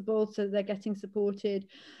always possible, so they're getting supported.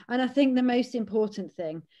 And I think the most important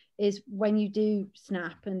thing is, when you do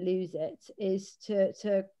snap and lose it, is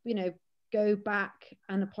to you know, go back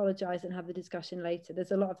and apologize and have the discussion later.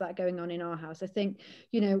 There's a lot of that going on in our house. I think,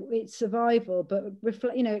 you know, it's survival, but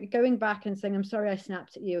you know, going back and saying, I'm sorry I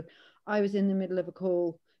snapped at you, I was in the middle of a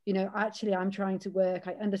call, you know, actually I'm trying to work,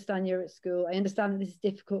 I understand you're at school, I understand that this is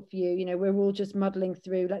difficult for you, you know, we're all just muddling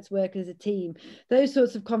through, let's work as a team. Those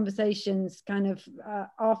sorts of conversations kind of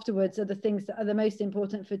afterwards are the things that are the most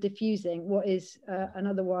important for diffusing what is an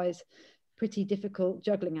otherwise pretty difficult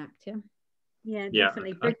juggling act. Yeah,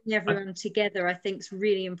 definitely. Bringing everyone together, I think, is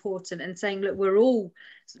really important, and saying, look, we're all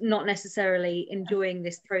not necessarily enjoying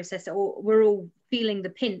this process, or we're all feeling the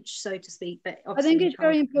pinch, so to speak. But I think it's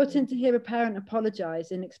very important to hear a parent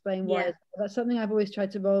apologize and explain why. Yeah. That's something I've always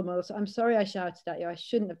tried to role model. So I'm sorry I shouted at you, I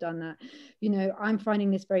shouldn't have done that. You know, I'm finding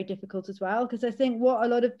this very difficult as well, because I think what a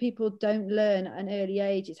lot of people don't learn at an early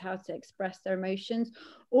age is how to express their emotions,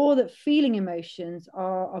 or that feeling emotions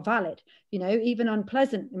are valid, you know, even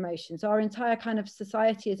unpleasant emotions. Our entire kind of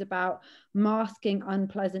society is about masking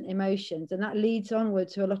unpleasant emotions, and that leads onward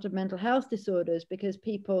to to a lot of mental health disorders, because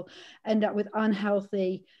people end up with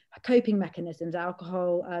unhealthy coping mechanisms,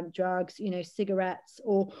 alcohol, drugs, cigarettes,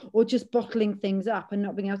 or just bottling things up and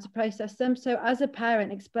not being able to process them. So as a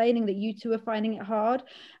parent, explaining that you two are finding it hard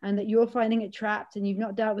and that you're finding it trapped and you've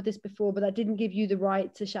not dealt with this before, but that didn't give you the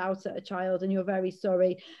right to shout at a child, and you're very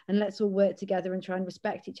sorry, and let's all work together and try and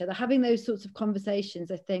respect each other. Having those sorts of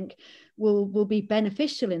conversations, I think, will be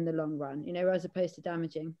beneficial in the long run, as opposed to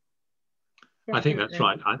damaging. Definitely. I think that's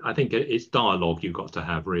right. I think it's dialogue you've got to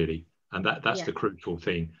have, really, and that's the crucial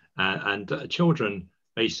thing. And children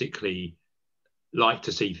basically like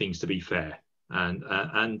to see things to be fair, and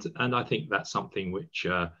I think that's something which,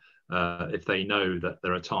 if they know that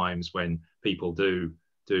there are times when people do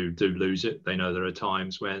lose it, they know there are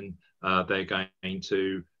times when they're going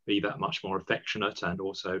to be that much more affectionate and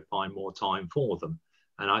also find more time for them.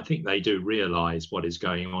 And I think they do realise what is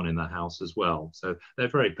going on in the house as well. So they're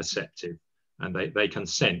very perceptive, and they can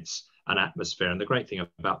sense an atmosphere. And the great thing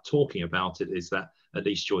about talking about it is that at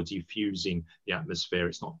least you're diffusing the atmosphere.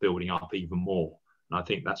 It's not building up even more. And I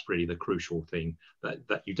think that's really the crucial thing,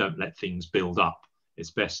 that you don't let things build up.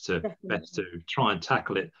 It's best to try and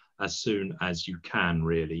tackle it as soon as you can,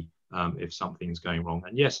 really, if something's going wrong.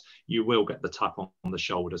 And yes, you will get the tap on the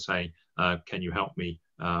shoulder saying, can you help me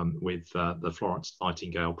with the Florence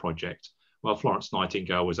Nightingale project? Well, Florence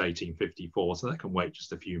Nightingale was 1854, so that can wait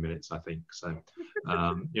just a few minutes, I think. So,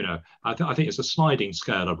 I think it's a sliding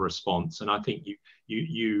scale of response. And I think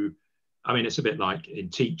I mean, it's a bit like in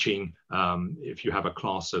teaching. If you have a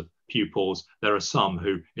class of pupils, there are some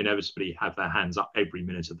who inevitably have their hands up every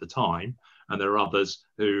minute of the time, and there are others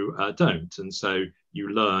who don't. And so you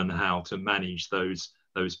learn how to manage those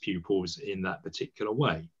pupils in that particular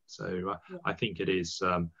way. So I think it is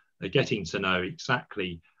getting to know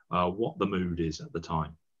exactly what the mood is at the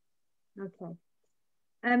time. Okay.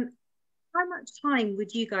 How much time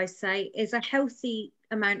would you guys say is a healthy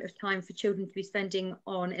amount of time for children to be spending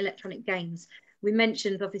on electronic games? We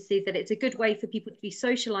mentioned obviously that it's a good way for people to be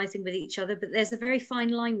socializing with each other, but there's a very fine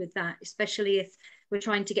line with that, especially if we're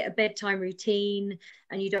trying to get a bedtime routine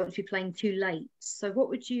and you don't want to be playing too late. So what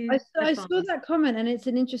would you I saw that comment, and it's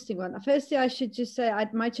an interesting one. Firstly, I should just say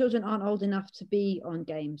my children aren't old enough to be on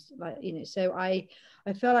games, so I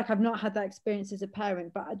feel like I've not had that experience as a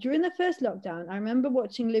parent. But during the first lockdown, I remember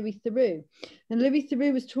watching Louis Theroux, and Louis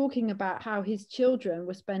Theroux was talking about how his children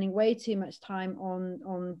were spending way too much time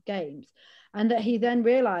on games, and that he then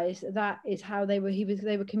realized that is how they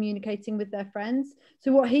were communicating with their friends.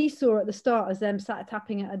 So what he saw at the start as them sat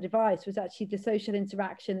tapping at a device was actually the social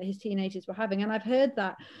interaction that his teenagers were having. And I've heard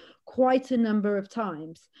that quite a number of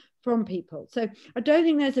times from people. So I don't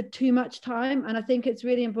think there's too much time, and I think it's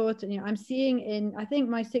really important. I'm seeing I think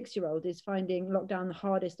my 6-year-old is finding lockdown the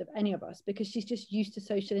hardest of any of us, because she's just used to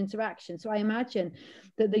social interaction. So I imagine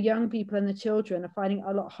that the young people and the children are finding it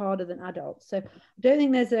a lot harder than adults. So I don't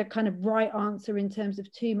think there's a kind of right answer in terms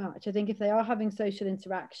of too much. I think if they are having social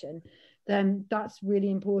interaction, then that's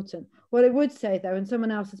really important. What I would say though, and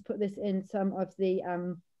someone else has put this in some of the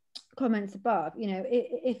comments above,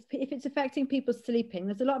 if it's affecting people's sleeping,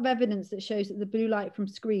 there's a lot of evidence that shows that the blue light from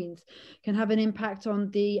screens can have an impact on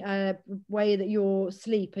the way that your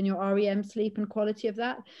sleep and your REM sleep and quality of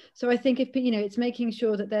that. So I think if it's making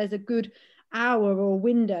sure that there's a good hour or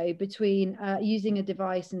window between using a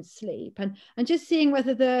device and sleep, and just seeing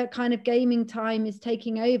whether the kind of gaming time is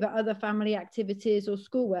taking over other family activities or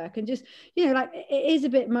schoolwork, and just it is a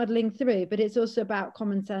bit muddling through, but it's also about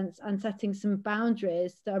common sense and setting some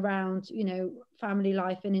boundaries around family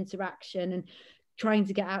life and interaction, and trying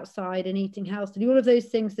to get outside and eating healthily, all of those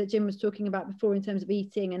things that Jim was talking about before in terms of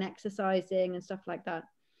eating and exercising and stuff like that.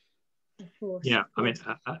 Of course. Yeah, I mean,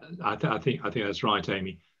 I think that's right,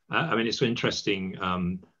 Amy. I mean, it's interesting,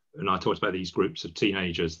 and I talked about these groups of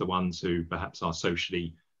teenagers, the ones who perhaps are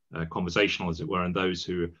socially conversational, as it were, and those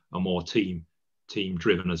who are more team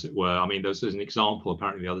driven, as it were. I mean, there's an example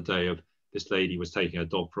apparently the other day of this lady was taking a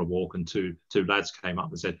dog for a walk, and two lads came up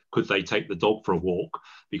and said, could they take the dog for a walk?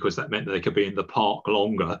 Because that meant that they could be in the park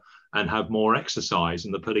longer and have more exercise,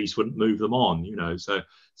 and the police wouldn't move them on, So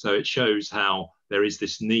it shows how there is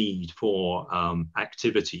this need for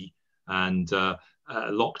activity, and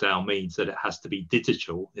lockdown means that it has to be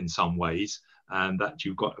digital in some ways, and that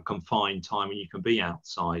you've got a confined time and you can be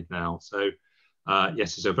outside now. So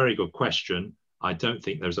yes, it's a very good question. I don't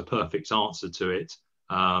think there's a perfect answer to it,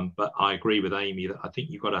 but I agree with Amy that I think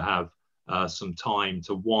you've got to have some time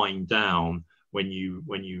to wind down when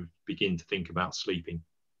you begin to think about sleeping.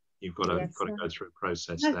 You've got to go through a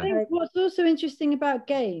process. I think what's also interesting about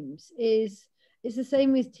games is it's the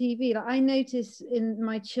same with TV. Like I notice in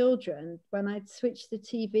my children, when I switch the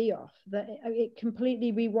TV off, that it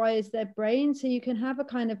completely rewires their brain. So you can have a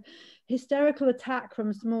kind of hysterical attack from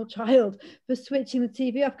a small child for switching the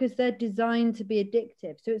TV off, because they're designed to be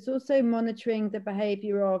addictive. So it's also monitoring the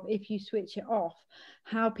behavior of, if you switch it off,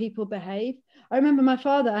 how people behave. I remember my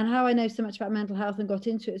father, and how I know so much about mental health and got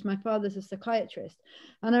into it is my father's a psychiatrist.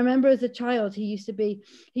 And I remember as a child, he used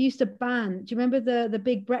to ban, do you remember the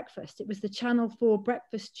Big Breakfast? It was the Channel 4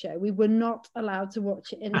 breakfast show. We were not allowed to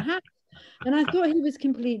watch it in the house. And I thought he was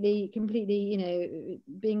completely, you know,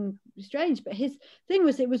 being strange. But his thing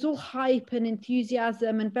was, it was all hype and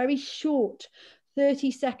enthusiasm and very short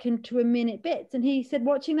 30-second to a minute bits. And he said,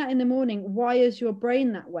 watching that in the morning wires your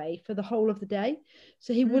brain that way for the whole of the day.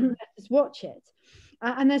 So he wouldn't let us watch it.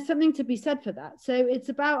 And there's something to be said for that. So it's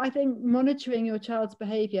about, I think, monitoring your child's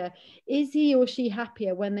behavior. Is he or she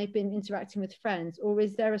happier when they've been interacting with friends, or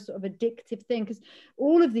is there a sort of addictive thing? Because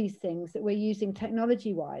all of these things that we're using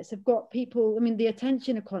technology wise have got people, I mean, the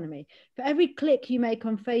attention economy. For every click you make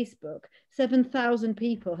on Facebook, 7,000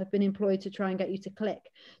 people have been employed to try and get you to click.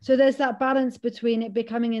 So there's that balance between it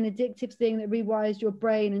becoming an addictive thing that rewires your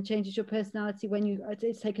brain and changes your personality when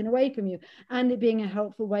it's taken away from you, and it being a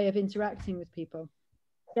helpful way of interacting with people.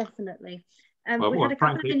 Definitely. Well,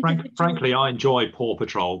 frankly, I enjoy Paw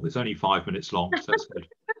Patrol. It's only 5 minutes long, so that's good.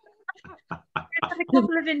 We've had a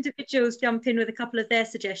couple of individuals jump in with a couple of their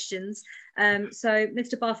suggestions. So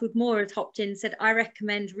Mr. Barfield Moore has hopped in and said, I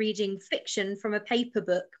recommend reading fiction from a paper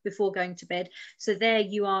book before going to bed. So there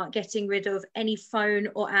you are getting rid of any phone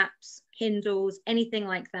or apps, Kindles, anything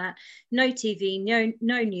like that. No TV,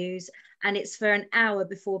 no news. And it's for an hour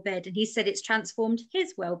before bed. And he said it's transformed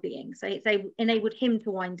his well-being. So they enabled him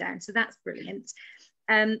to wind down. So that's brilliant.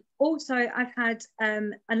 Also, I've had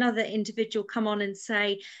another individual come on and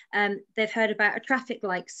say they've heard about a traffic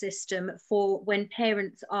light system for when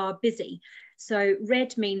parents are busy. So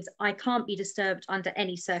red means I can't be disturbed under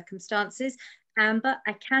any circumstances. Amber,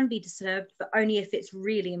 I can be disturbed, but only if it's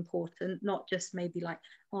really important, not just maybe like,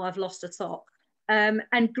 oh, I've lost a sock.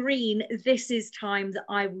 And green, this is time that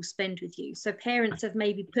I will spend with you. So parents have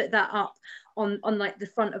maybe put that up on like the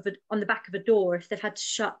front of on the back of a door if they've had to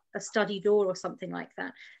shut a study door or something like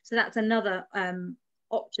that. So that's another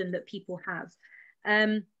option that people have.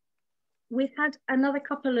 We've had another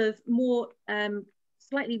couple of more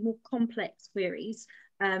slightly more complex queries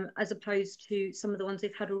as opposed to some of the ones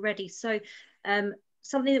we've had already. So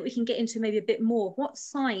something that we can get into maybe a bit more. What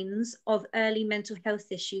signs of early mental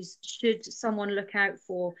health issues should someone look out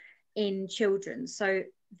for in children? So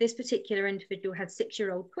this particular individual had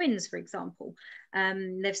 6-year-old twins, for example.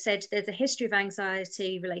 They've said there's a history of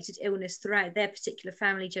anxiety related illness throughout their particular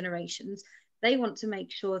family generations. They want to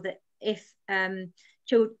make sure that if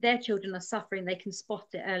their children are suffering, they can spot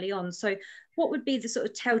it early on. So what would be the sort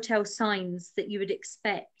of telltale signs that you would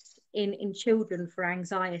expect in children for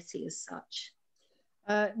anxiety as such?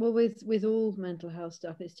 Well, with all mental health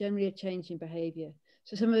stuff, it's generally a change in behaviour.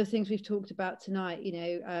 So some of the things we've talked about tonight, you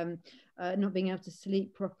know, not being able to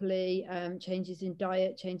sleep properly, changes in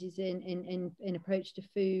diet, changes in approach to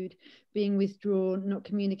food, being withdrawn, not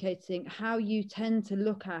communicating. How you tend to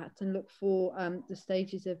look at and look for the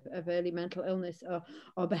stages of early mental illness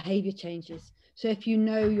are behaviour changes. So if you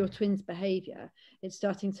know your twins' behaviour, it's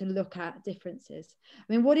starting to look at differences.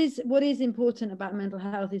 I mean, what is important about mental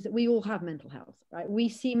health is that we all have mental health, right? We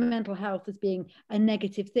see mental health as being a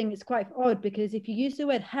negative thing. It's quite odd because if you use the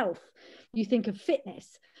word health, you think of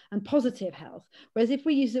fitness and positive health. Whereas if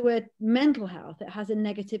we use the word mental health, it has a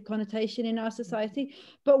negative connotation in our society.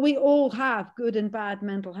 But we all have good and bad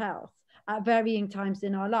mental health at varying times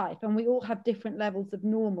in our life, and we all have different levels of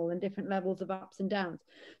normal and different levels of ups and downs.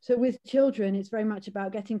 So with children, it's very much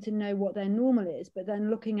about getting to know what their normal is, but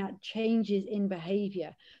then looking at changes in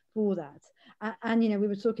behavior for that. And you know, we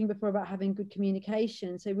were talking before about having good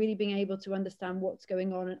communication, so really being able to understand what's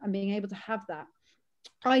going on and being able to have that.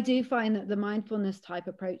 I do find that the mindfulness type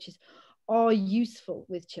approaches are useful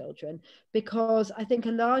with children, because I think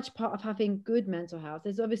a large part of having good mental health,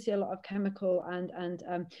 there's obviously a lot of chemical and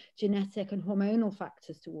genetic and hormonal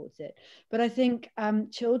factors towards it. But I think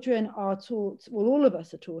children are taught, well, all of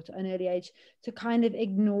us are taught at an early age to kind of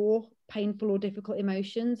ignore painful or difficult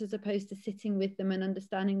emotions as opposed to sitting with them and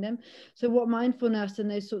understanding them. So what mindfulness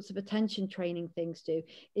and those sorts of attention training things do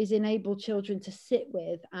is enable children to sit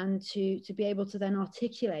with and to be able to then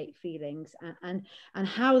articulate feelings and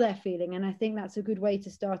how they're feeling. And I think that's a good way to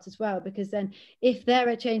start as well, because then if there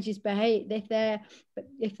are changes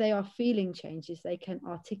if they are feeling changes, they can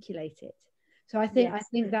articulate it. So I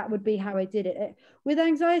think that would be how I did it. With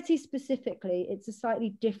anxiety specifically, it's a slightly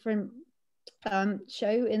different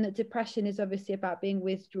show, in that depression is obviously about being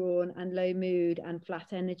withdrawn and low mood and flat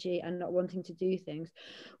energy and not wanting to do things.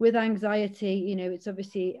 With anxiety, you know, it's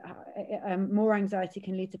obviously more anxiety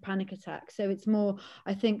can lead to panic attacks. So it's more,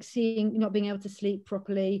 I think, seeing not being able to sleep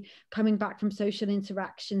properly, coming back from social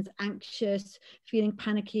interactions, anxious, feeling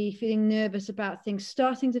panicky, feeling nervous about things,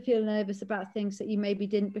 starting to feel nervous about things that you maybe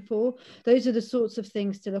didn't before. Those are the sorts of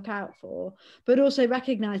things to look out for, but also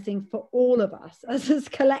recognizing for all of us as a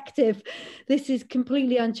collective, this is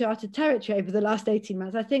completely uncharted territory over the last 18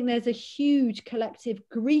 months. I think there's a huge collective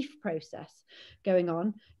grief process going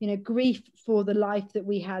on, you know, grief for the life that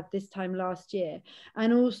we had this time last year,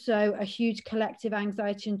 and also a huge collective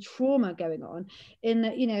anxiety and trauma going on in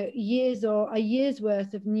that, you know, years or a year's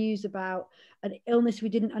worth of news about an illness we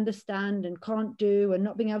didn't understand and can't do, and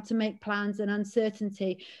not being able to make plans, and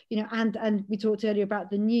uncertainty, you know, and we talked earlier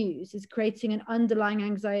about the news is creating an underlying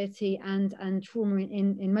anxiety and trauma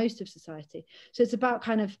in most of society. So it's about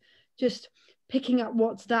kind of just picking up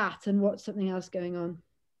what's that and what's something else going on.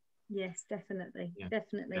 Yes, definitely. Yeah.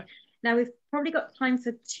 Definitely. Yeah. Now we've probably got time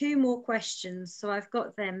for 2 more questions, so I've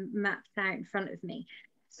got them mapped out in front of me.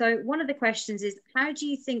 So one of the questions is, how do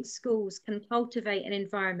you think schools can cultivate an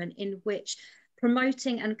environment in which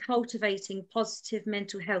promoting and cultivating positive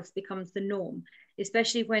mental health becomes the norm,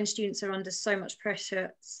 especially when students are under so much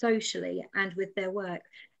pressure socially and with their work?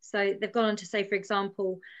 So they've gone on to say, for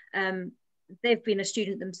example, they've been a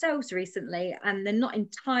student themselves recently, and they're not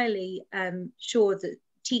entirely sure that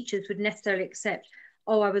teachers would necessarily accept,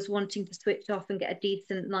 oh, I was wanting to switch off and get a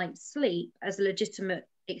decent night's sleep, as a legitimate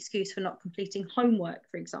excuse for not completing homework,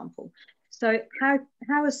 for example. So how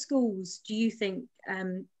are schools, do you think,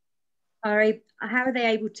 how are they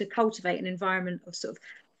able to cultivate an environment of sort of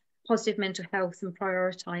positive mental health and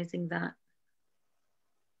prioritizing that?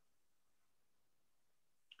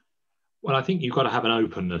 Well, I think you've got to have an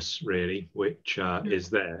openness, really, which is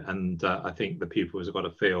there. And I think the pupils have got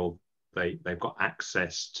to feel they've got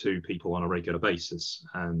access to people on a regular basis.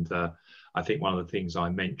 And I think one of the things I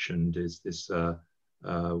mentioned is this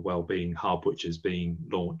wellbeing hub, which is being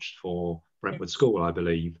launched for Brentwood School, I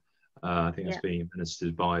believe. I think that's being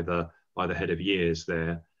administered by the head of years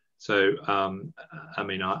there. So, I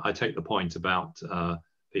mean, I take the point about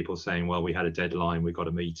people saying, well, we had a deadline, we've got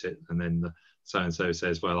to meet it. And then so-and-so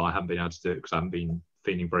says, well, I haven't been able to do it because I haven't been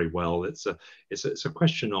feeling very well. It's a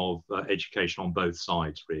question of education on both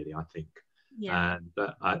sides, really, I think. Yeah.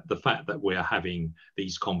 And the fact that we're having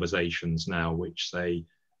these conversations now, which say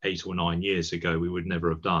 8 or 9 years ago we would never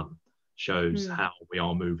have done, shows how we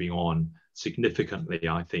are moving on significantly,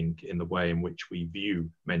 I think, in the way in which we view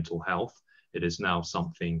mental health. It is now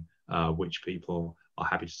something which people are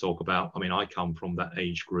happy to talk about. I mean, I come from that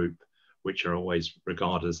age group which are always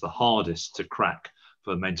regarded as the hardest to crack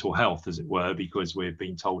for mental health, as it were, because we've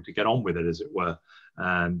been told to get on with it, as it were.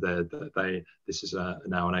 And this is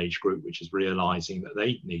now an age group which is realizing that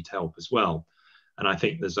they need help as well. And I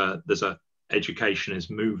think there's a education is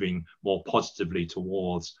moving more positively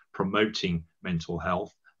towards promoting mental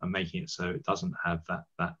health and making it so it doesn't have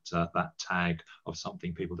that tag of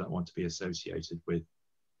something people don't want to be associated with.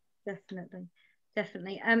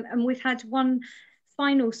 Definitely. And we've had one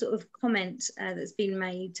final sort of comment that's been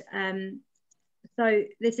made. So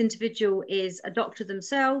this individual is a doctor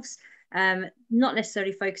themselves, not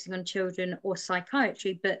necessarily focusing on children or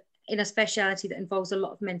psychiatry, but in a speciality that involves a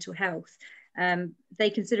lot of mental health. They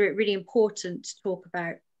consider it really important to talk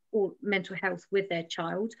about all mental health with their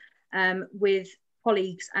child, with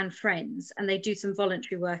colleagues and friends, and they do some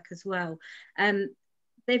voluntary work as well.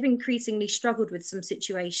 They've increasingly struggled with some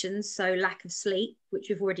situations, so lack of sleep, which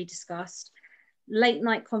we've already discussed, late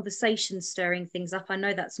night conversations stirring things up. I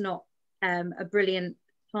know that's not a brilliant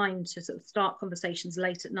time to sort of start conversations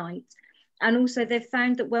late at night. And also they've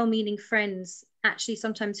found that well-meaning friends actually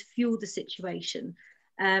sometimes fuel the situation.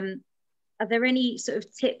 Are there any sort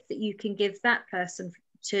of tips that you can give that person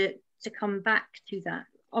to come back to that?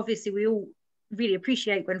 Obviously, we all really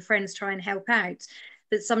appreciate when friends try and help out,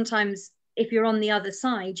 but sometimes if you're on the other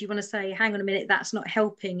side, you want to say, hang on a minute, that's not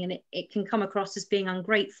helping, and it can come across as being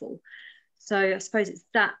ungrateful. So I suppose it's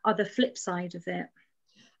that other flip side of it.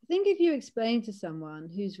 I think if you explain to someone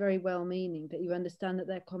who's very well-meaning, that you understand that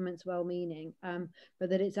their comment's well-meaning, but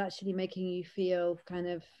that it's actually making you feel kind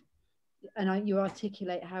of, and you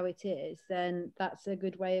articulate how it is, then that's a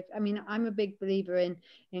good way of, I mean, I'm a big believer in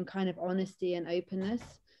kind of honesty and openness.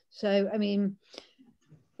 So, I mean,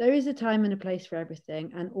 there is a time and a place for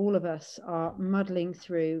everything, and all of us are muddling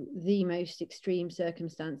through the most extreme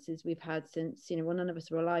circumstances we've had since, well, none of us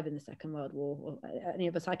were alive in the Second World War, or any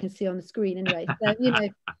of us I can see on the screen anyway. So,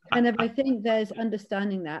 kind of, I think there's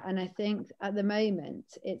understanding that, and I think at the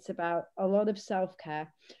moment it's about a lot of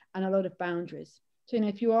self-care and a lot of boundaries. So,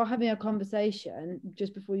 if you are having a conversation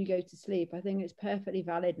just before you go to sleep, I think it's perfectly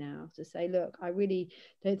valid now to say, look, I really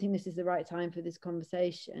don't think this is the right time for this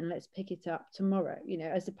conversation. Let's pick it up tomorrow,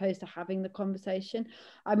 as opposed to having the conversation.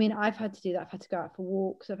 I mean, I've had to do that. I've had to go out for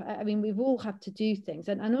walks. We've all had to do things,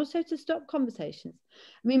 and also to stop conversations.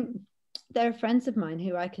 I mean, there are friends of mine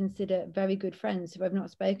who I consider very good friends who I've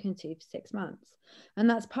not spoken to for 6 months. And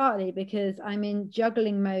that's partly because I'm in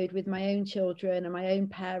juggling mode with my own children and my own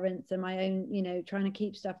parents and my own, trying to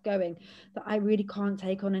keep stuff going, that I really can't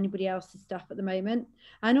take on anybody else's stuff at the moment.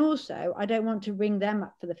 And also, I don't want to ring them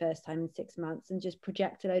up for the first time in 6 months and just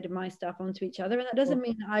project a load of my stuff onto each other. And that doesn't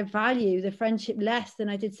mean that I value the friendship less than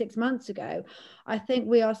I did 6 months ago. I think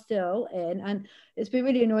we are still in, and it's been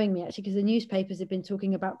really annoying me actually, because the newspapers have been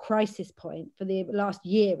talking about crisis point for the last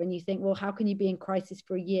year, and you think, well, how can you be in crisis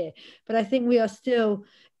for a year? But I think we are still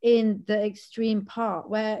in the extreme part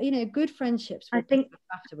where good friendships will, I think,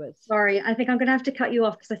 afterwards. Sorry, I think I'm going to have to cut you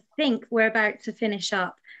off because I think we're about to finish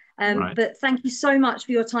up. But thank you so much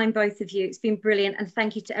for your time, both of you. It's been brilliant, and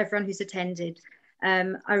thank you to everyone who's attended.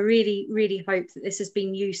 I really, really hope that this has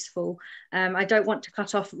been useful. I don't want to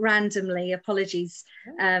cut off randomly, apologies.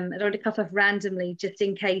 I don't want to cut off randomly just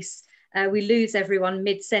in case we lose everyone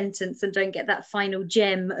mid-sentence and don't get that final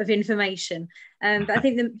gem of information. But I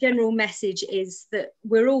think the general message is that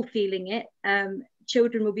we're all feeling it.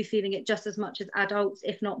 Children will be feeling it just as much as adults,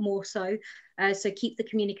 if not more so. So keep the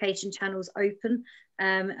communication channels open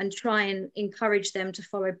and try and encourage them to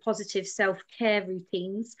follow positive self-care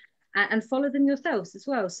routines and follow them yourselves as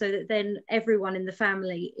well, so that then everyone in the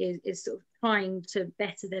family is sort of trying to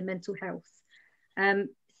better their mental health.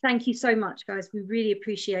 Thank you so much, guys. We really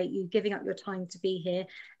appreciate you giving up your time to be here.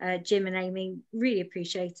 Jim and Amy, really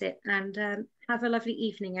appreciate it. And have a lovely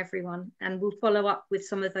evening, everyone. And we'll follow up with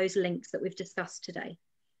some of those links that we've discussed today.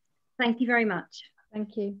 Thank you very much.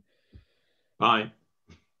 Thank you. Bye.